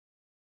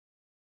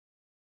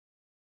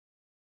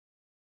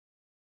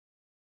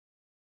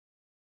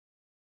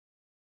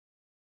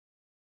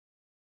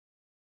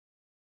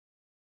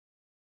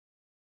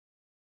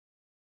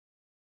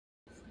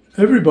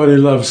Everybody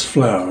loves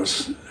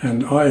flowers,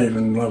 and I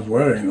even love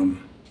wearing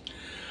them.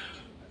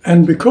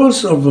 And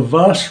because of the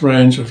vast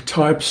range of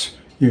types,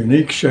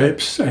 unique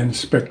shapes, and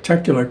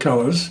spectacular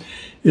colours,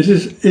 is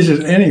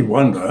it any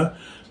wonder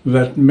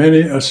that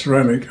many a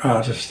ceramic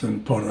artist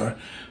and potter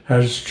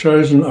has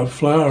chosen a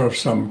flower of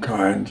some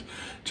kind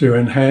to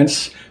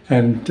enhance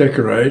and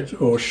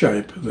decorate or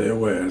shape their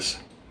wares.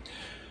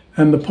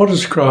 And the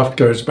potter's craft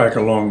goes back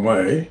a long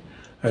way,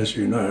 as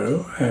you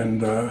know,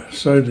 and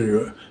so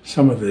do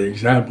some of the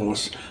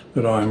examples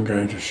that I'm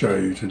going to show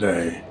you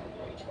today.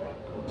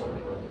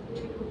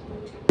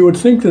 You would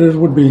think that it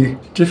would be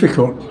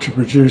difficult to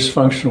produce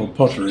functional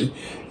pottery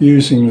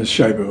using the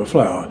shape of a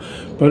flower,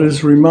 but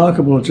it's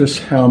remarkable just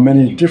how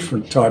many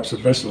different types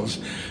of vessels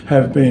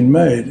have been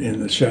made in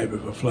the shape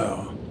of a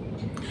flower.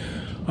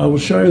 I will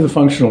show you the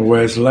functional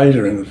wares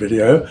later in the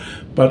video,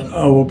 but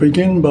I will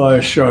begin by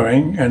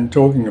showing and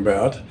talking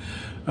about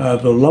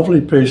the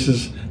lovely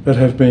pieces that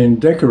have been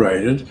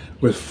decorated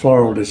with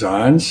floral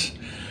designs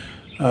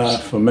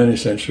for many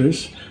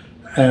centuries,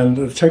 and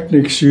the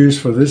techniques used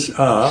for this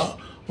are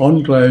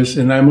on-glaze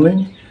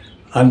enamelling,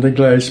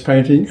 underglaze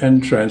painting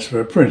and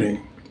transfer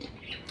printing.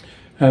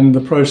 And the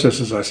process,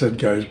 as I said,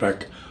 goes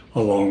back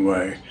a long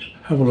way.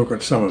 Have a look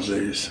at some of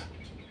these.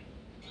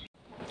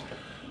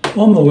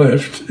 On the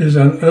left is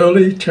an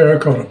early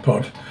terracotta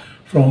pot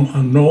from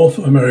a North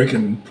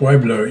American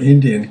Pueblo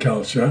Indian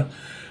culture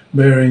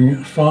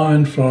bearing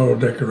fine floral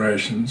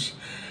decorations,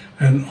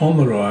 and on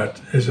the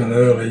right is an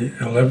early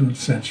 11th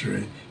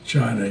century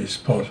Chinese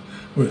pot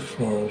with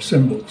floral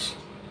symbols.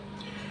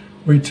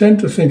 We tend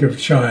to think of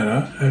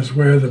China as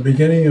where the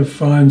beginning of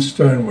fine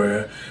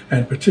stoneware,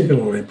 and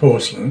particularly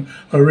porcelain,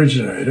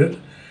 originated,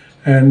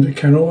 and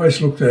can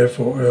always look there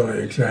for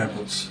early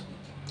examples.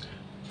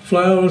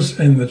 Flowers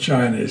in the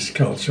Chinese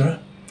culture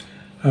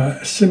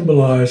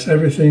symbolize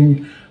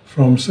everything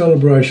from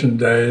celebration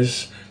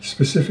days,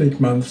 specific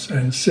months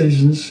and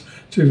seasons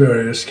to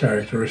various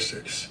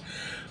characteristics.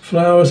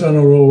 Flowers are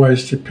not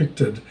always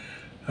depicted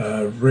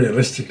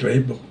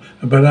realistically,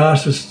 but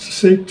artists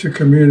seek to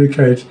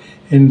communicate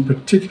in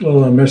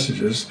particular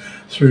messages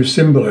through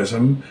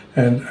symbolism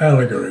and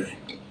allegory.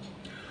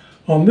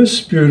 On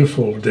this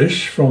beautiful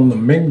dish from the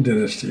Ming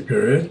Dynasty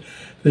period,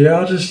 the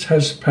artist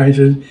has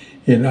painted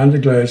in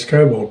underglaze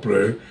cobalt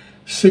blue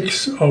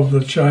 6 of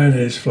the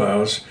Chinese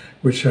flowers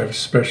which have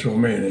special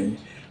meaning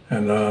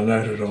and are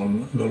noted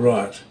on the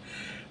right.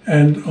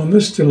 And on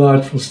this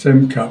delightful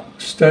stem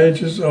cup,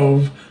 stages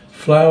of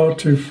flower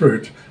to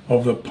fruit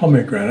of the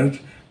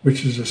pomegranate,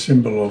 which is a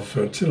symbol of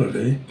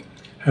fertility,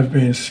 have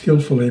been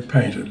skillfully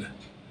painted.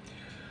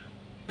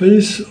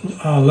 These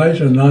are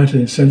later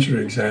 19th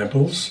century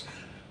examples: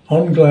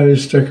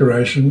 on-glaze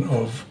decoration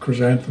of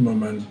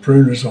chrysanthemum and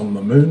pruners on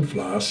the moon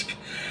flask,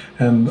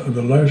 and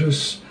the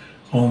lotus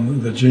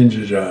on the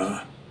ginger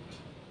jar.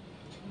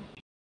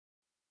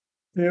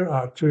 Here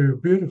are 2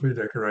 beautifully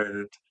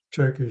decorated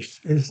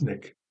Turkish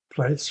Iznik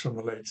plates from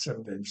the late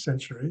 17th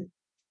century.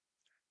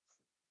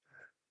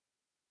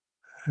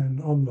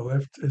 And on the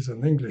left is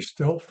an English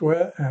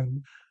Delftware,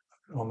 and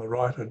on the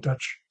right a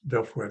Dutch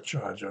Delftware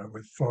charger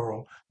with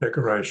floral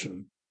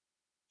decoration.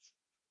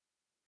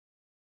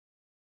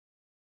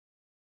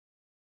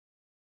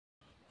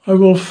 I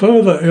will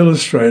further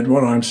illustrate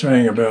what I'm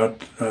saying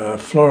about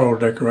floral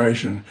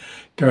decoration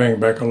going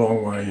back a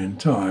long way in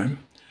time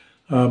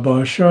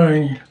by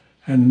showing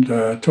and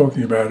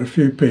talking about a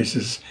few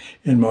pieces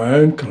in my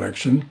own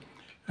collection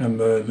and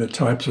the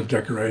types of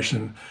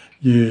decoration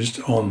used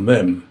on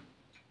them.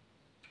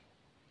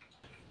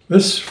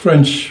 This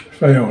French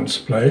faience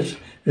plate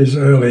is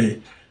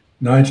early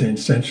 19th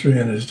century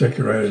and is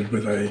decorated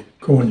with a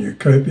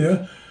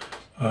cornucopia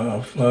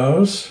of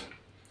flowers.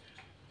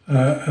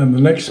 And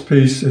the next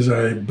piece is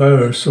a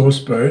bow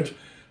sauceboat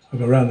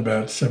of around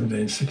about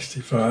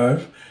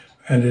 1765,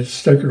 and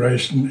its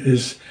decoration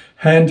is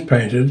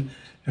hand-painted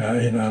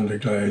in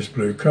underglaze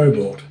blue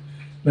cobalt.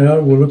 Now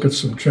we'll look at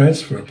some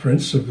transfer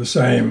prints of the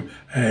same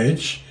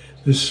age.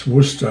 This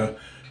Worcester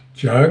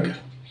jug,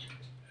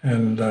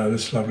 and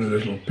this lovely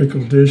little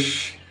pickle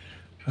dish,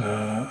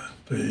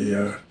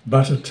 the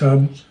butter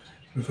tub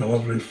with a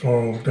lovely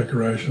floral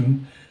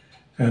decoration,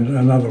 and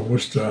another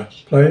Worcester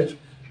plate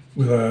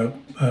with a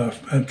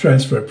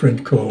transfer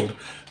print called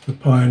the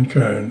pine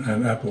cone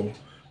and apple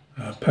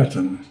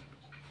pattern.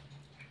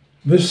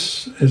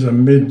 This is a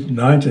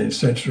mid-19th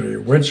century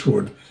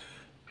Wedgwood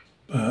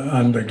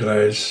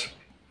underglaze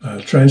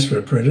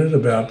transfer printed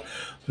about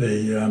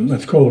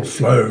it's called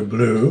Flow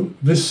Blue.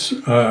 This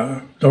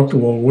Dr.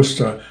 Wall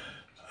Worcester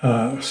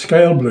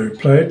scale blue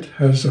plate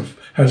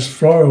has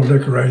floral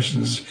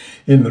decorations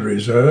in the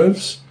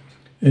reserves,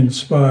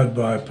 inspired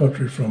by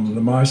pottery from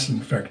the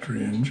Meissen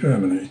factory in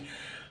Germany.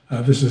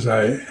 This is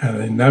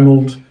an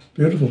enamelled,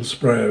 beautiful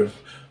spray of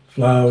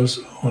flowers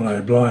on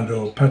a blind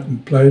oil pattern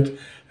plate,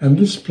 and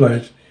this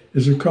plate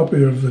is a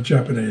copy of the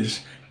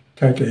Japanese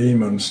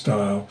Kakeimon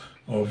style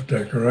of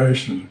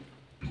decoration.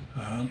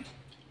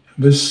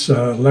 This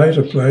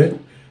later plate,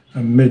 a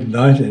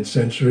mid-19th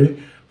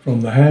century, from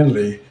the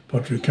Handley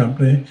Pottery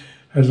Company,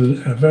 has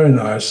a very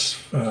nice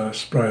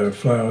spray of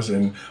flowers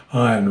in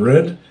iron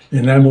red,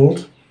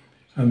 enamelled,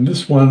 and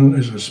this one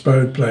is a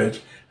spode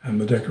plate, and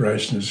the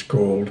decoration is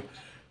called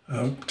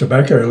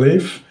tobacco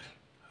leaf.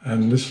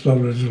 And this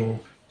lovely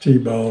little tea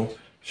bowl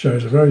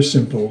shows a very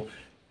simple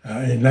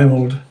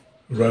enamelled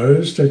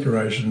rose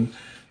decoration,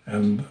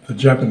 and the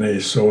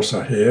Japanese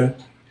saucer here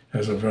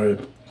has a very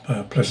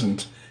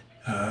pleasant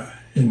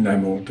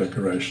enamel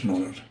decoration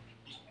on it.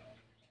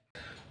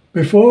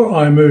 Before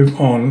I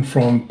move on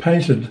from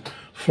painted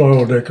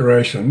floral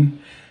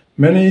decoration,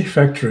 many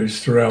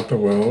factories throughout the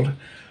world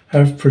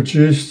have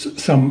produced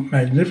some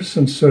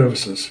magnificent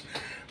services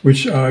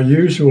which are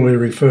usually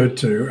referred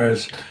to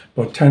as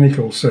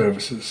botanical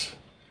services.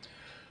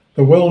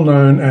 The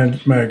well-known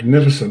and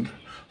magnificent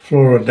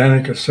Flora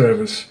Danica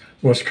service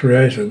was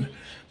created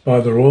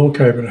by the Royal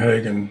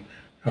Copenhagen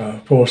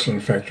porcelain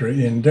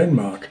factory in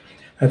Denmark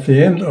at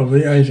the end of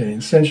the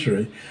 18th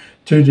century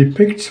to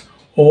depict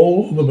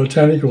all the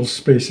botanical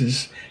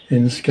species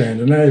in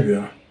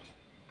Scandinavia.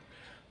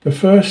 The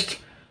first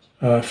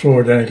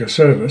Flora Danica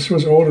service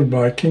was ordered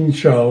by King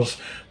Charles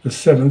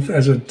VII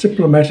as a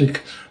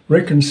diplomatic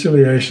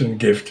reconciliation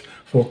gift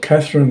for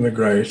Catherine the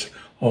Great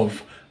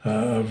of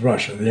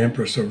Russia, the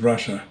Empress of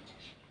Russia.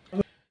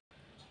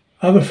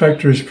 Other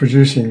factories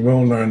producing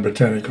well-known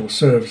botanical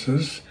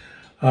services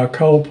are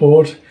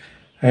Coalport,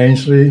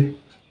 Ainsley,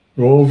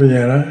 Royal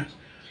Vienna,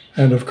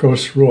 and of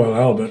course Royal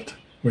Albert,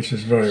 which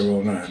is very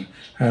well known,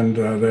 and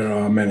there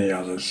are many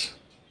others.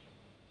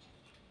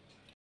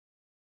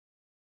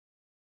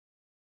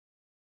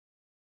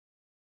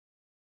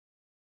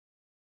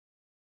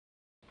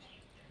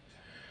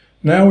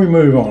 Now we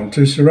move on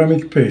to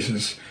ceramic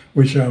pieces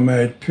which are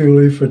made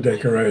purely for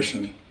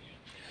decoration.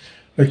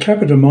 The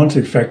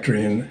Capodimonte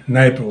factory in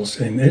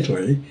Naples in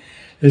Italy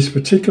is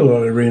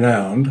particularly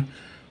renowned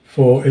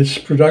for its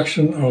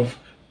production of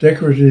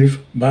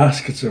decorative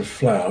baskets of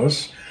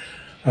flowers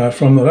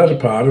from the latter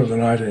part of the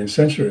 19th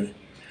century.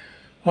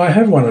 I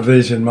have one of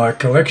these in my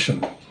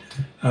collection.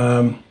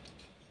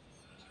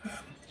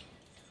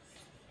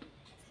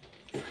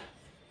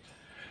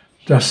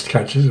 Dust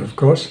catchers, of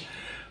course,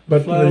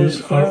 but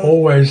these are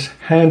always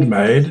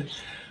handmade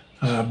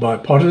by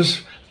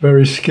potters,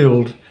 very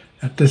skilled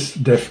at this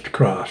deft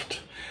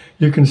craft.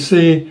 You can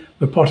see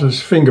the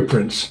potter's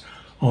fingerprints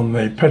on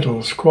the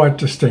petals quite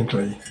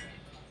distinctly.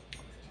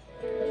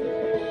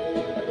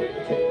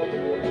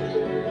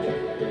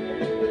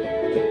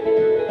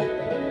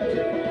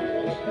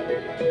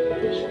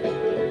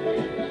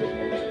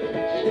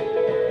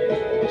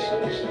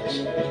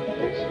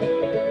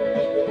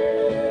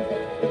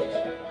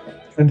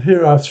 And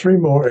here are three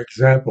more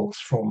examples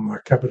from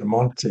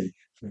Capodimonte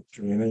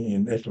factory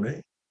in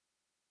Italy.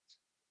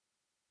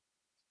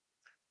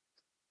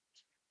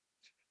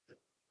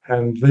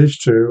 And these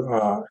two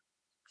are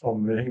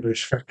from the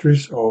English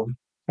factories of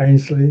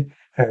Ainsley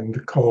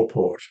and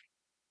Coalport.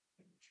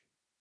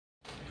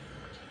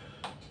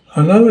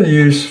 Another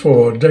use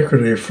for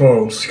decorative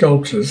floral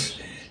sculptures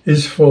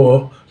is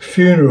for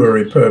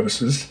funerary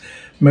purposes,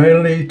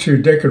 mainly to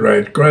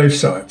decorate grave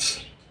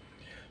sites.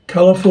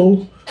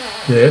 Colourful,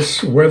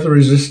 yes. Weather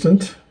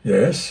resistant,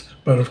 yes,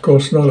 but of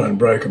course not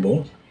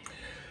unbreakable.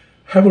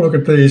 Have a look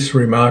at these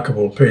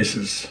remarkable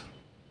pieces.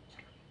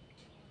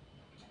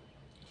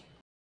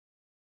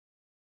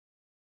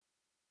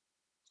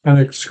 An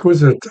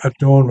exquisite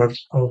adornment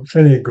of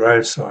any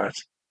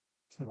gravesite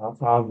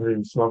are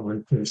these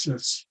lovely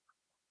pieces.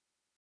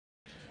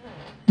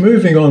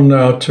 Moving on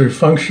now to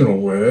functional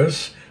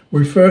wares,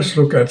 we first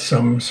look at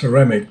some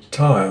ceramic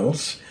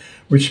tiles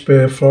which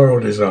bear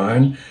floral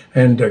design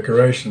and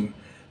decoration.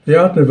 The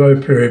Art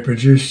Nouveau period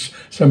produced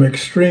some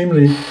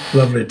extremely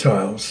lovely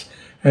tiles,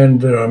 and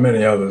there are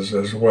many others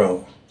as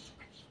well.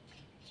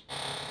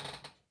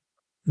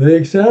 The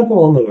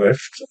example on the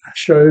left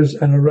shows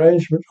an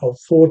arrangement of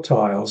 4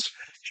 tiles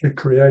to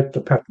create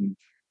the pattern,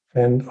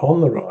 and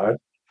on the right,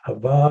 a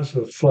vase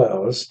of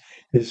flowers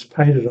is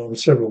painted on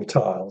several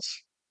tiles.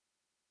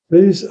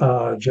 These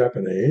are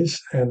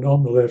Japanese, and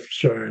on the left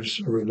shows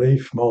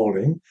relief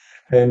moulding,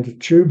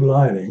 and tube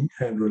lining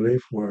and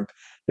relief work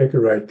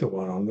decorate the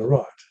one on the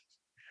right.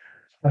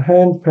 A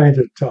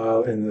hand-painted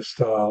tile in the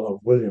style of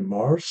William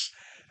Morris,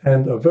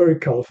 and a very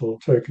colourful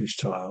Turkish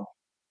tile.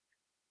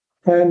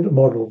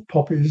 Hand-modelled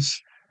poppies,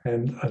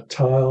 and a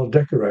tile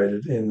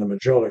decorated in the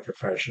Majolica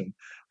fashion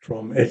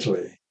from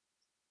Italy.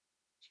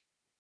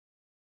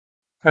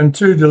 And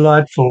 2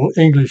 delightful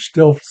English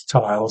Delft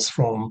tiles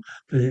from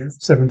the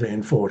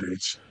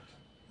 1740s.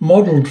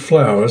 Modelled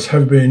flowers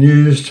have been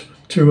used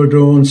to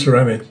adorn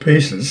ceramic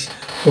pieces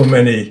for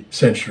many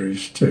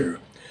centuries too.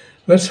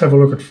 Let's have a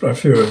look at a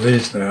few of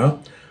these now.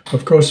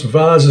 Of course,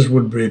 vases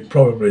would be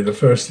probably the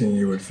first thing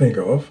you would think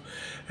of,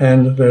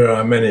 and there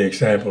are many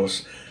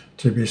examples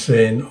to be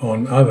seen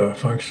on other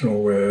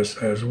functional wares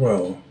as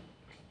well.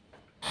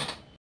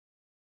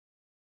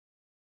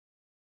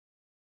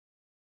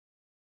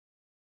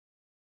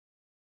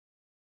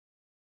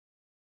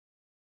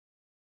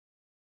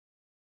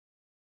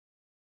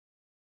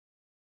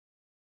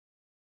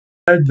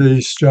 I made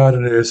these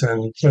jardinières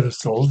and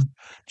pedestals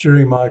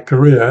during my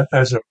career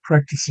as a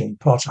practicing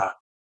potter.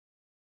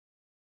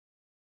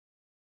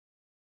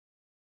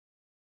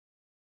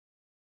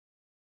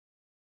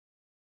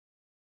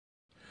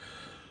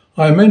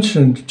 I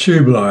mentioned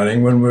tube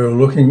lining when we were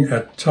looking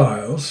at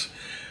tiles,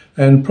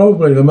 and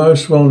probably the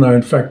most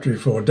well-known factory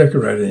for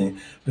decorating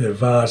their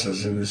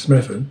vases in this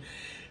method,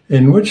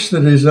 in which the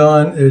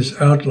design is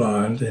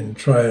outlined in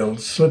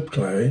trailed slip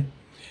clay,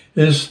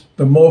 is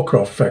the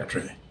Moorcroft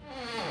factory.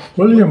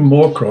 William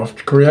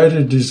Moorcroft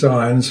created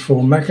designs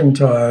for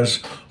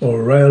McIntyre's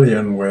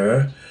Aurelian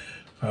ware,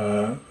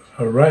 a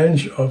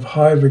range of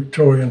high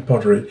Victorian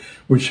pottery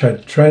which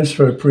had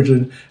transfer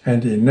printed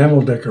and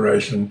enamel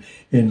decoration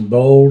in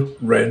bold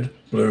red,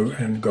 blue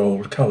and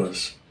gold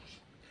colours.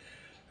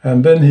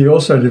 And then he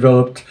also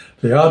developed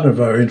the Art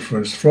Nouveau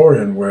influenced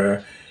Florian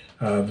ware,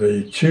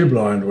 the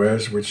tube-lined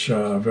wares, which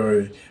are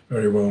very,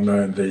 very well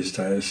known these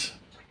days.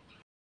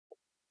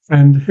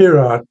 And here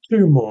are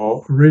two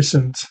more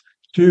recent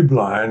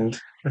tube-lined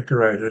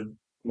decorated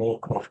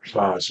Moorcroft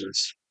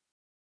vases.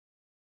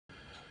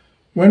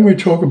 When we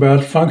talk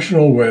about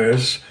functional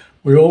wares,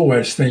 we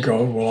always think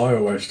of, well, I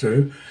always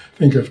do,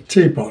 think of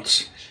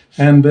teapots,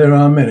 and there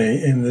are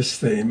many in this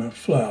theme of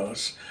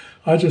flowers.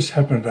 I just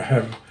happen to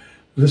have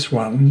this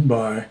one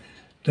by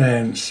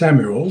Dan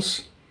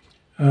Samuels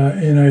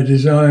in a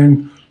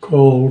design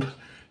called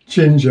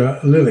Ginger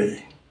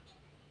Lily.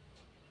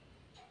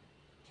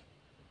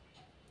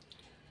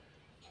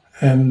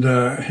 And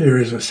here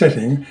is a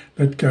setting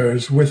that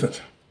goes with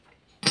it.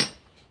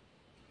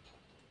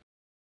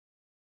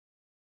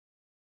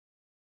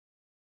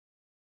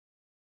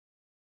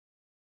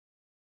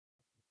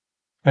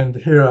 And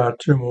here are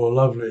two more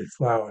lovely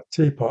flower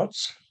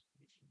teapots.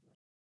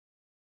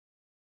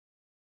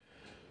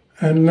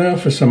 And now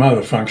for some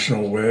other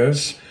functional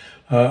wares.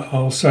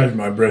 I'll save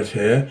my breath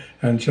here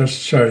and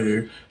just show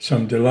you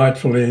some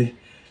delightfully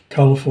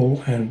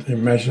colourful and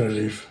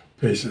imaginative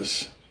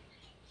pieces.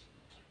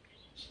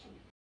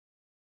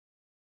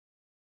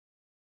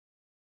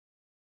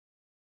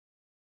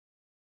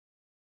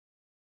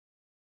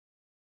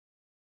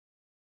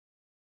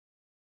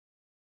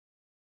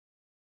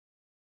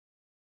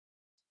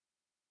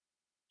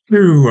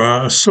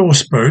 Two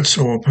sauce boats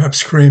or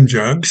perhaps cream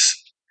jugs,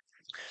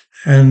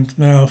 and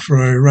now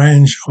for a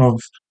range of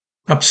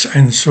cups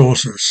and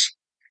saucers.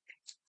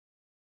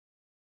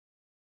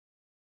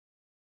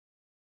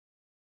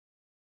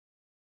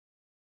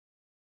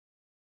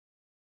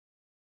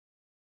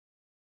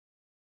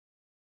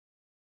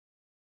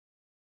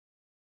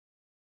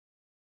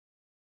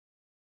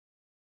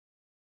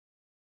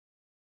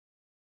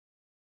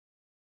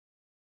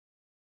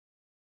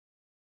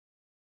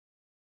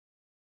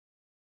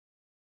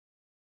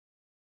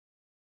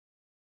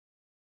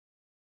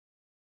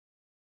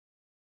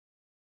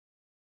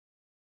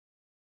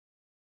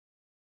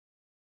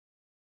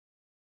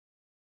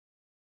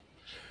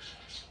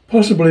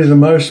 Possibly the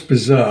most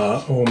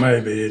bizarre, or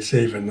maybe it's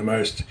even the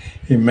most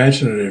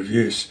imaginative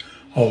use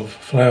of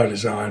flower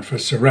design for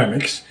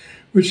ceramics,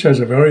 which has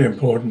a very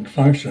important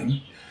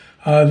function,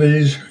 are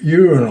these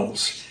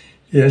urinals.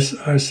 Yes,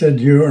 I said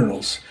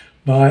urinals,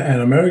 by an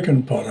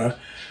American potter,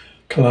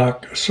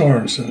 Clark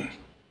Sorensen.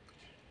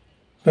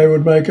 They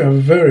would make a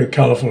very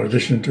colourful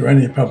addition to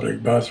any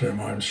public bathroom,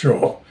 I'm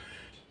sure.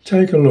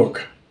 Take a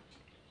look.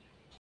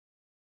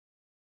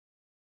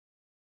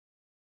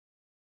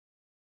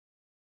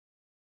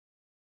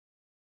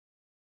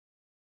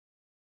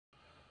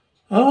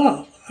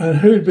 And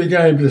who'd be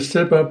game to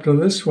step up to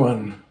this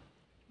one?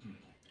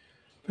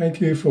 Thank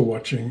you for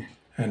watching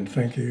and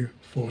thank you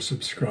for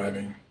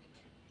subscribing.